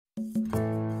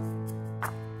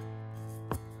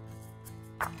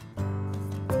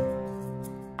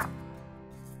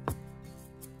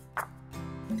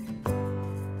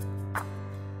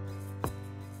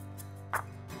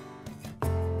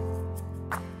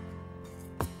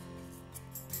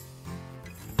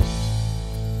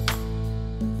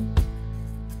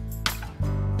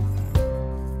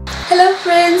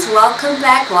welcome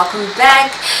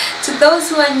back to those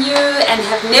who are new and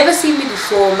have never seen me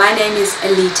before. My name is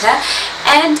Alita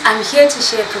and I'm here to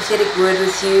share a prophetic word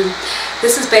with you.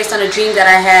 This is based on a dream that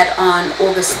I had on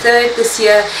August 3rd this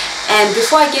year, and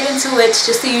before I get into it,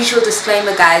 just the usual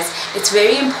disclaimer, guys. It's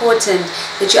very important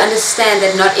that you understand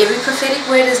that not every prophetic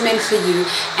word is meant for you,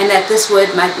 and that this word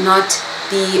might not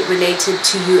be related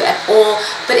to you at all.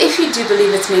 But if you do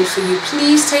believe it's meant for you,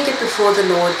 please take it before the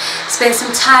Lord. Spend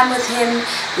some time with Him.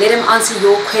 Let Him answer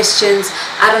your questions.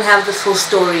 I don't have the full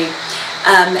story.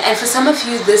 And for some of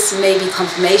you, this may be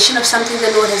confirmation of something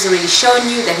the Lord has already shown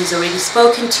you, that He's already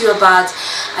spoken to you about.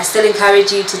 I still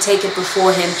encourage you to take it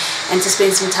before Him and to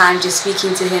spend some time just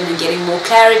speaking to Him and getting more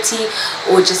clarity,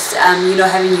 or just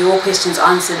having your questions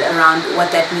answered around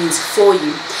what that means for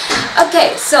you.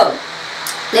 Okay, so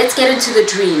let's get into the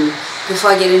dream before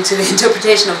I get into the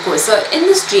interpretation, of course. So in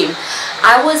this dream,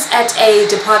 I was at a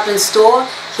department store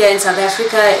here in South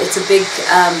Africa. It's a big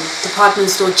department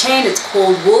store chain. It's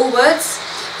called Woolworths.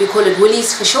 We call it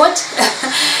Woolies for short.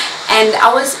 And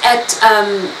I was at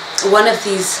one of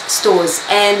these stores,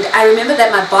 and I remember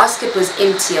that my basket was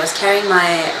empty. I was carrying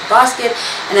my basket,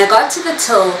 and I got to the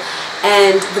till,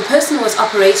 and the person who was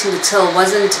operating the till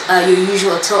wasn't your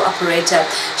usual till operator.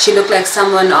 She looked like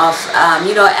someone of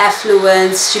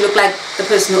affluence. She looked like the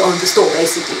person who owned the store,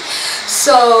 basically.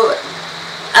 So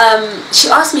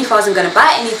she asked me if I wasn't going to buy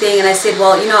anything, and I said,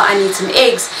 well, I need some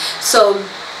eggs. So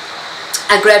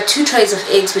I grabbed 2 trays of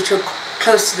eggs, which were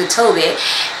close to the till there,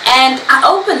 and I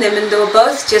opened them, and they were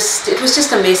both it was just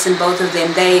a mess in both of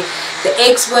them. The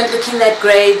eggs weren't looking that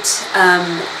great,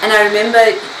 and I remember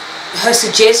her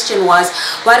suggestion was,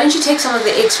 why don't you take some of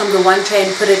the eggs from the one tray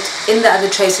and put it in the other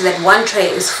tray, so that one tray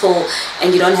is full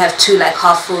and you don't have 2 like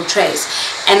half full trays.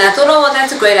 And I thought, oh well,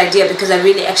 that's a great idea, because I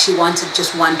really actually wanted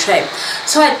just one tray.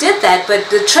 So I did that, but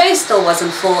the tray still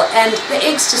wasn't full, and the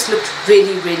eggs just looked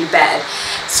really, really bad.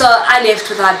 So I left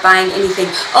without buying anything.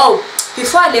 Oh,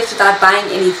 before I left without buying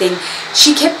anything,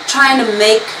 she kept trying to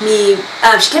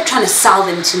she kept trying to sell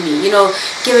them to me,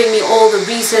 giving me all the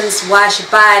reasons why I should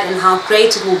buy it and how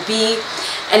great it will be.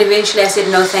 And eventually I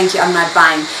said, no thank you, I'm not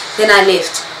buying. Then I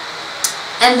left.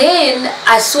 And then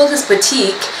I saw this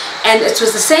boutique, and it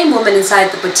was the same woman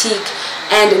inside the boutique,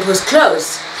 and it was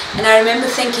closed. And I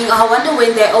remember thinking, oh, I wonder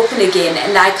when they open again.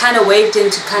 And I kind of waved in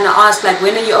to kind of ask, like,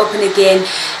 when are you open again?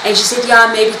 And she said,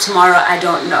 yeah, maybe tomorrow, I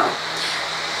don't know.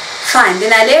 Fine.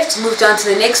 Then I left, moved on to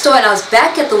the next store, and I was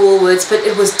back at the Woolworths, but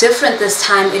it was different this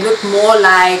time. It looked more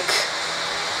like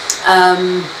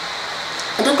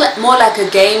more like a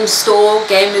game store.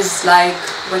 Game is like,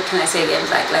 what can I say, games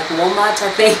like Walmart, I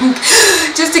think.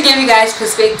 Just to give you guys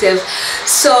perspective.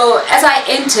 So as I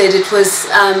entered, it was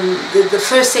the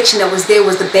first section that was there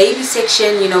was the baby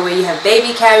section, where you have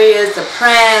baby carriers, the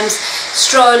prams,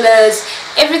 strollers,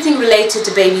 everything related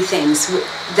to baby things.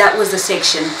 That was the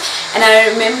section. And I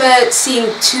remember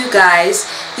seeing 2 guys.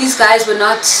 These guys were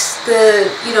not the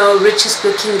richest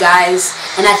looking guys,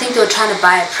 and I think they were trying to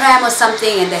buy a pram or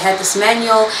something, and they had this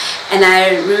manual. And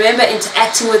I remember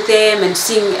interacting with them and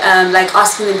seeing like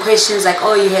asking them questions like,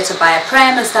 oh, you here to buy a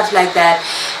pram and stuff like that.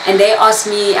 And they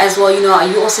asked me as well, are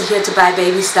you also here to buy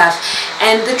baby stuff?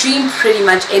 And the dream pretty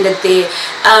much ended there.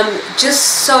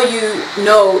 Just so you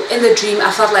know, in the dream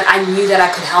I felt like I knew that I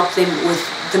could help them with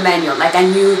the manual. Like I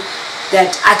knew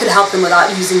that I could help them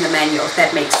without using the manual, if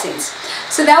that makes sense.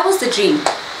 So that was the dream.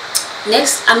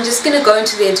 Next, I'm just going to go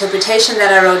into the interpretation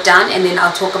that I wrote down, and then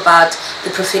I'll talk about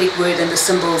the prophetic word and the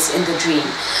symbols in the dream.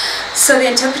 So the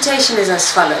interpretation is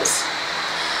as follows.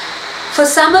 For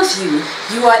some of you,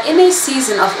 you are in a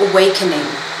season of awakening,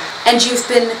 and you've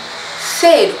been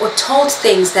fed or told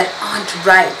things that aren't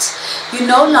right. You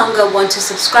no longer want to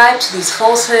subscribe to these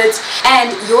falsehoods,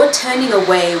 and your turning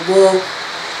away will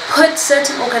put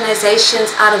certain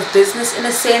organizations out of business, in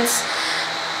a sense.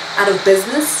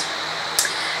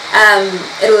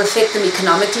 It will affect them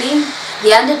economically.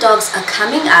 The underdogs are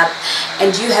coming up,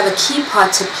 and you have a key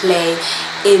part to play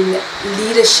in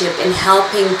leadership, in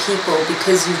helping people,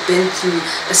 because you've been through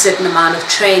a certain amount of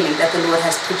training that the Lord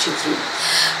has put you through.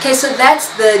 Okay, so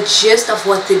that's the gist of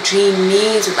what the dream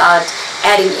means without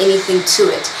adding anything to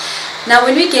it. Now,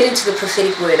 when we get into the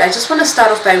prophetic word, I just want to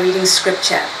start off by reading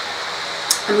scripture.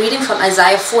 I'm reading from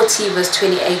Isaiah 40 verse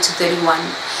 28 to 31,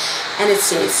 and it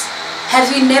says, have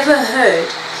you never heard?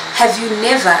 Have you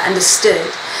never understood?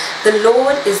 The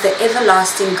Lord is the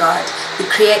everlasting God, the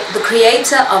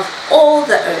creator of all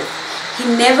the earth. He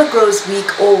never grows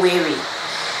weak or weary.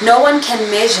 No one can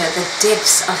measure the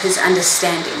depths of His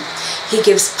understanding. He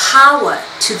gives power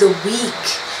to the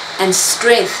weak and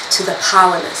strength to the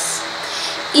powerless.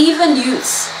 Even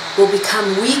youths will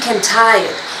become weak and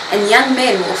tired, and young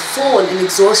men will fall in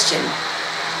exhaustion.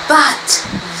 But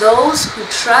those who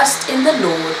trust in the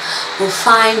Lord will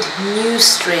find new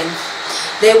strength.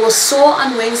 They will soar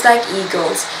on wings like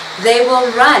eagles. They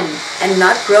will run and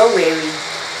not grow weary.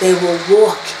 They will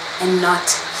walk and not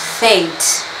faint.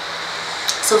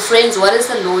 So friends, what is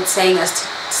the Lord saying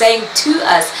to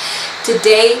us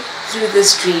today through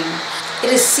this dream? It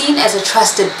is seen as a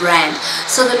trusted brand.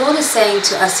 So the Lord is saying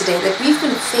to us today that we've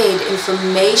been fed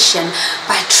information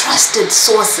by trusted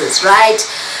sources, right?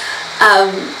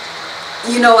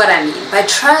 You know what I mean, by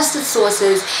trusted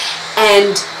sources,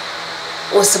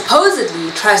 or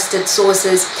supposedly trusted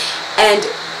sources. And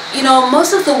you know,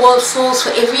 most of the world falls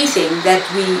for everything that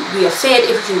we are fed,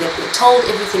 everything that we're told,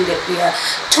 everything that we are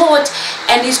taught.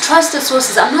 And these trusted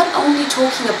sources, I'm not only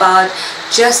talking about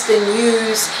just the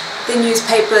news, the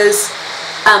newspapers,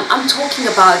 I'm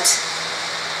talking about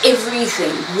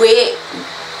everything, where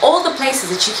all the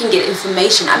places that you can get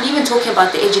information. I'm even talking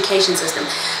about the education system.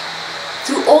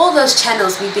 Through all those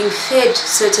channels, we're being fed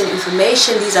certain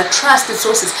information. These are trusted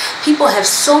sources. People have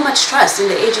so much trust in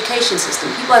the education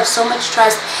system. People have so much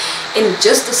trust in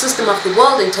just the system of the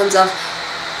world in terms of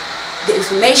the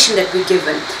information that we're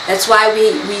given. That's why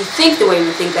we think the way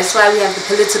we think. That's why we have the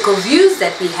political views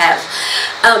that we have.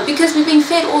 Because we're being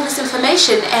fed all this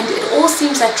information, and it all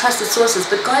seems like trusted sources.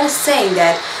 But God is saying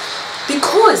that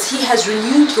because He has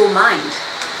renewed your mind,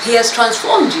 He has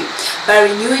transformed you by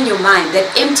renewing your mind. That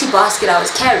empty basket I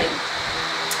was carrying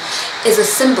is a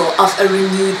symbol of a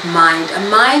renewed mind. A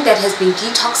mind that has been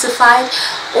detoxified.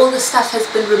 All the stuff has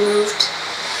been removed.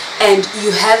 And you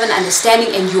have an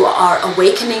understanding, and you are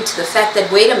awakening to the fact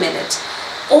that, wait a minute,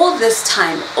 all this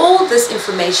time, all this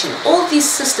information, all these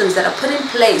systems that are put in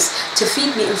place to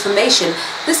feed me information,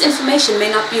 this information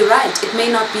may not be right. It may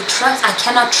not be trust. I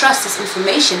cannot trust this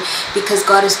information because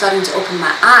God is starting to open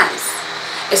my eyes.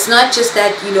 It's not just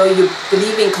that, you know, you're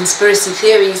believing conspiracy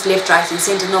theories left, right, and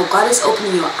center. No, God is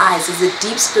opening your eyes. There's a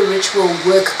deep spiritual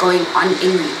work going on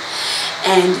in you.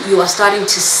 And you are starting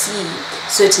to see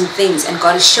certain things, and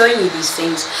God is showing you these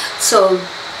things. So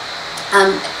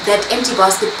that empty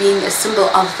basket being a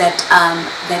symbol of that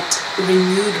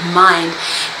renewed mind,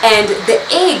 and the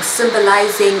egg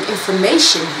symbolizing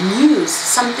information, news,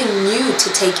 something new to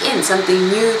take in, something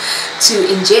new to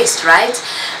ingest, right?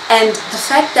 And the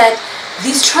fact that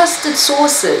these trusted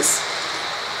sources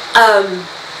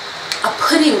are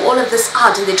putting all of this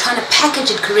out, and they're trying to package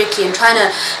it correctly and trying to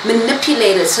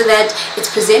manipulate it so that it's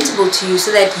presentable to you,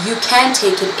 so that you can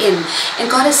take it in. And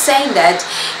God is saying that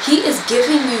He is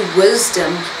giving you wisdom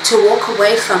to walk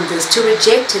away from this, to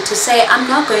reject it, to say, I'm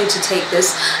not going to take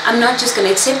this. I'm not just going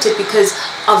to accept it because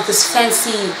of this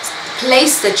fancy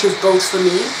place that you've built for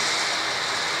me.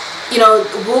 You know,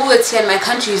 Woolworths here in my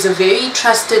country is a very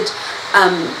trusted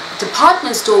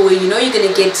department store where you know you're going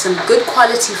to get some good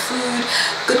quality food,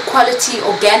 good quality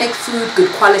organic food, good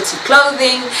quality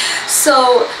clothing.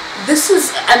 So this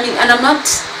is, I mean, and I'm not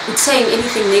saying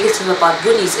anything negative about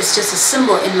Woolies, it's just a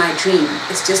symbol in my dream.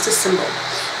 It's just a symbol.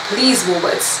 Please,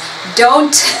 Woolworths,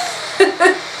 don't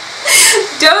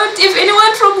if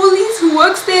anyone from Woolies who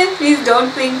works there, please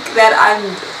don't think that I'm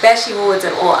bashing Woolworths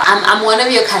at all. I'm one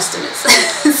of your customers.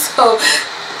 So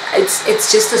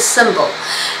it's just a symbol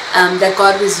that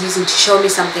God was using to show me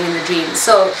something in the dream.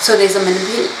 So there's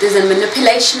a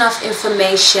manipulation of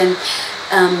information.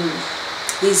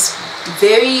 These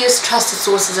various trusted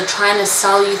sources are trying to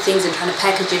sell you things and trying to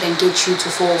package it and get you to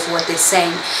fall for what they're saying.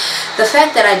 The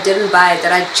fact that I didn't buy it, that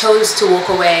I chose to walk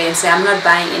away and say I'm not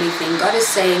buying anything, God is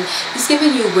saying He's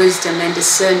giving you wisdom and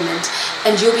discernment,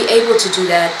 and you'll be able to do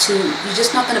that too. You're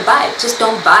just not going to buy it. Just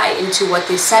don't buy into what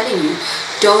they're selling you.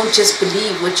 Don't just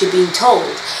believe what you're being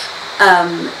told.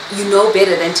 You know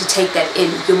better than to take that in.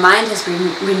 Your mind has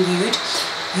been renewed.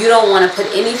 You don't want to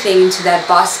put anything into that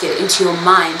basket, into your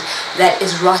mind, that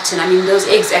is rotten. I mean, those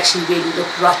eggs actually really look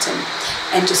rotten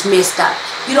and just messed up.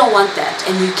 You don't want that,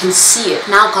 and you can see it.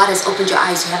 Now God has opened your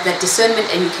eyes. You have that discernment,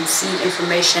 and you can see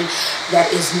information that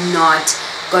is not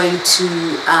going to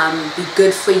be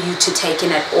good for you to take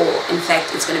in at all. In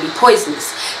fact, it's going to be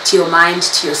poisonous to your mind,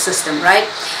 to your system, right?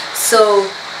 So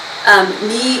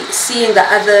me seeing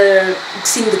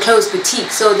the closed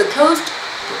boutique. So the closed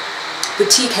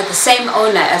boutique had the same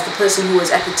owner as the person who was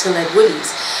at the till at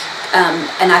Woolies,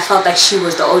 and I felt like she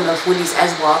was the owner of Woolies as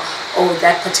well, or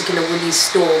that particular Woolies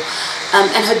store,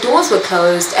 and her doors were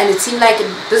closed, and it seemed like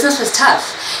business was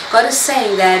tough. God is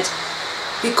saying that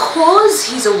because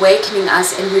He's awakening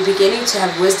us, and we're beginning to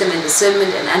have wisdom and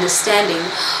discernment and understanding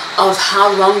of how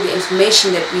wrong the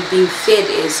information that we're being fed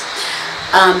is,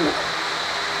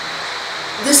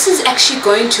 this is actually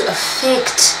going to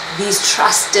affect these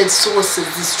trusted sources,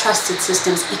 these trusted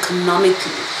systems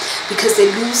economically, because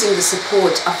they're losing the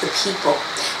support of the people.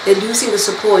 They're losing the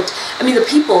support. I mean, the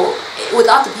people,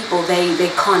 without the people, they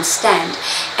can't stand.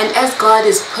 And as God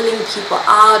is pulling people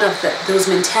out of those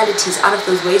mentalities, out of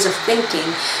those ways of thinking,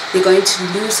 they're going to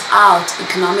lose out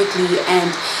economically,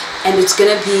 and it's going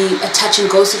to be a touch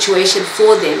and go situation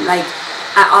for them. Like,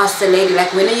 I asked the lady,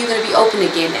 like, when are you going to be open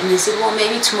again? And they said, well,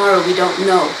 maybe tomorrow, we don't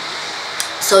know.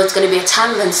 So it's going to be a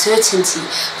time of uncertainty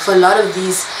for a lot of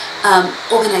these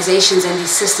organizations and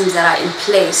these systems that are in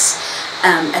place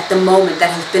at the moment,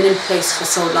 that have been in place for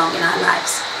so long in our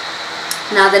lives.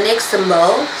 Now, the next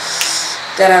symbol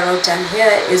that I wrote down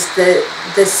here is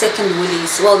the second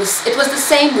Woolies. Well, it was the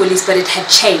same Woolies, but it had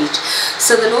changed.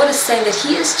 So the Lord is saying that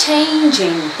He is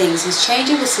changing things. He's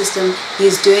changing the system.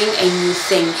 He is doing a new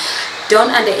thing.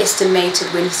 Don't underestimate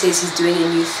it when He says He's doing a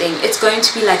new thing. It's going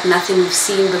to be like nothing we've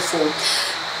seen before.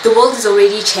 The world is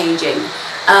already changing.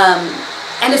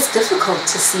 And it's difficult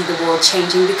to see the world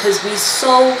changing because we're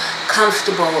so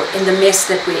comfortable in the mess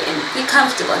that we're in. We're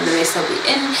comfortable in the mess that we're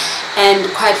in. And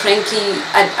quite frankly,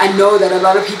 I know that a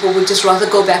lot of people would just rather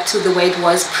go back to the way it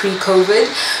was pre-COVID.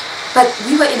 But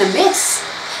we were in a mess.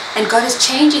 And God is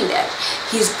changing that.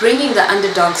 He's bringing the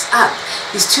underdogs up.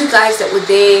 These two guys that were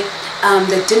there,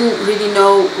 that didn't really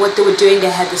know what they were doing.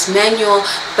 They had this manual,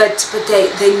 but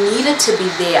they needed to be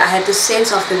there. I had the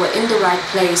sense of they were in the right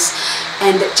place,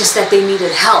 and just that they needed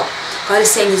help. God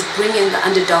is saying He's bringing the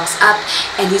underdogs up,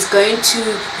 and He's going to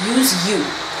use you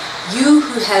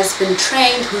who has been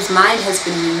trained, whose mind has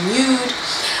been renewed.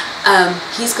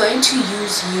 He's going to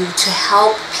use you to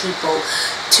help people,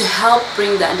 to help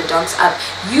bring the underdogs up.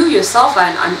 You yourself are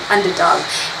an underdog,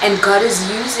 and God is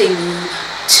using you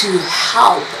to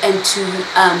help and to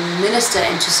minister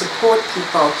and to support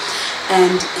people.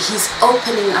 And He's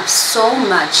opening up so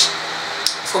much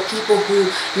for people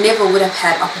who never would have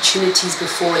had opportunities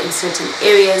before in certain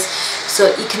areas.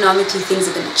 So economically, things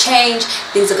are going to change.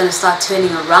 Things are going to start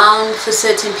turning around for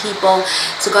certain people.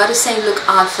 So God is saying, look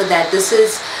out for that. This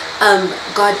is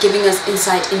God giving us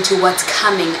insight into what's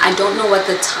coming. I don't know what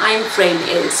the time frame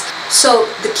is. So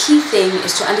the key thing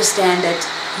is to understand that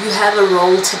you have a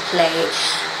role to play.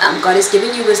 God is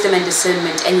giving you wisdom and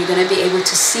discernment, and you're going to be able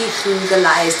to see through the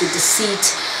lies, the deceit,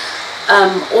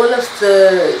 all of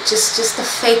the just the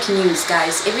fake news,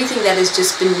 guys. Everything that has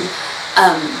just been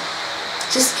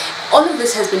all of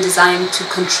this has been designed to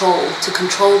control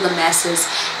the masses,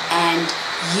 and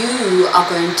you are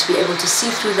going to be able to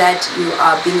see through that. You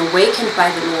are being awakened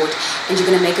by the Lord, and you're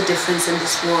going to make a difference in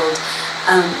this world,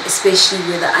 especially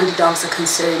where the underdogs are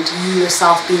concerned, you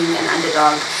yourself being an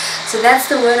underdog. So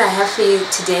that's the word I have for you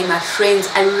today, my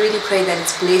friends. I really pray that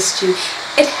it's blessed you.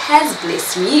 It has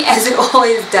blessed me, as it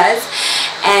always does.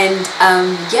 And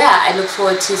yeah, I look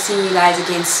forward to seeing you guys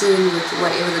again soon with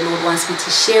whatever the Lord wants me to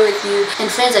share with you. And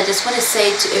friends, I just want to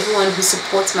say to everyone who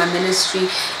supports my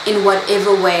ministry in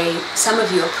whatever way, some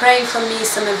of you are praying for me,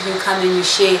 some of you come and you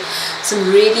share some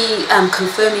really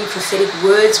confirming prophetic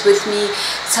words with me.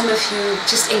 Some of you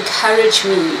just encourage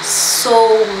me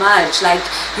so much. Like,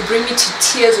 you bring me to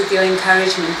tears with your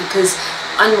encouragement, because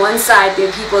on one side there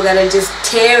are people that are just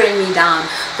tearing me down,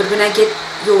 but when I get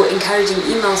your encouraging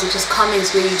emails or just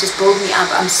comments where you just build me up,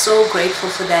 I'm so grateful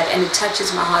for that, and it touches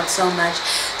my heart so much.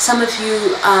 Some of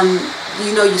you,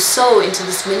 you know, you sow into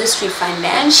this ministry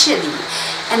financially,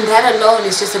 and that alone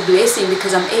is just a blessing,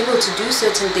 because I'm able to do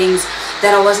certain things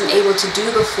that I wasn't able to do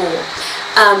before.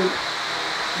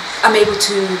 I'm able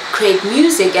to create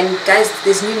music, and guys,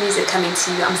 there's new music coming to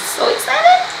you. I'm so excited.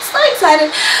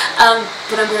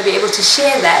 But I'm going to be able to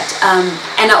share that,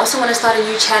 and I also want to start a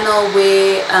new channel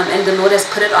where and the Lord has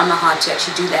put it on my heart to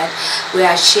actually do that, where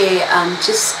I share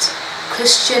just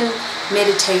Christian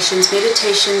meditations,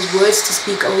 words to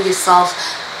speak over yourself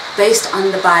based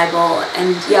on the Bible,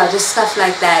 and yeah, just stuff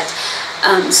like that.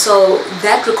 So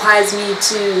that requires me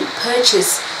to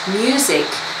purchase music,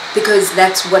 because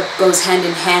that's what goes hand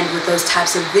in hand with those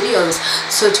types of videos.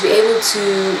 So to be able to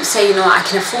say, you know, I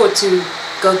can afford to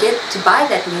buy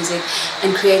that music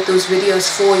and create those videos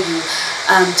for you,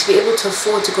 to be able to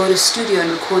afford to go to studio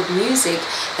and record music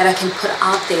that I can put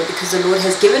out there, because the Lord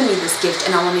has given me this gift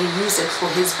and I want to use it for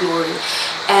His glory.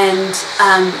 And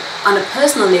on a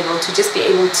personal level, to just be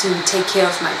able to take care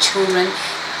of my children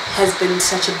has been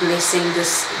such a blessing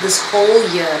this whole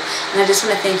year. And I just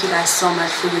want to thank you guys so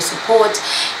much for your support.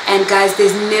 And guys,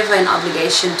 there's never an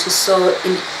obligation to sow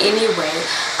in any way.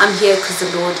 I'm here because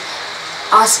the Lord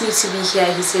asked me to be here.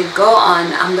 He said, go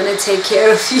on, I'm gonna take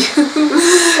care of you.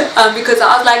 Because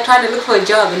I was like trying to look for a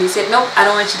job, and he said, nope, I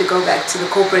don't want you to go back to the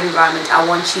corporate environment. I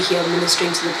want you here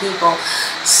ministering to the people.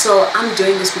 So I'm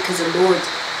doing this because the Lord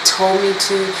told me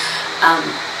to.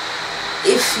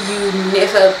 If you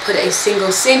never put a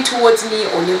single cent towards me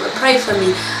or never pray for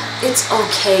me, it's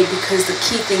okay, because the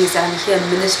key thing is that I'm here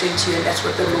ministering to you, and that's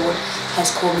what the Lord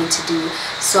has called me to do.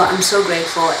 So I'm so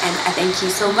grateful, and I thank you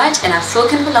so much. And I've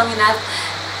spoken for long enough.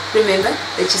 Remember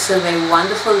that you serve a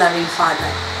wonderful, loving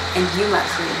Father, and you, my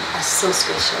friend, are so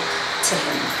special to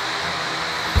Him.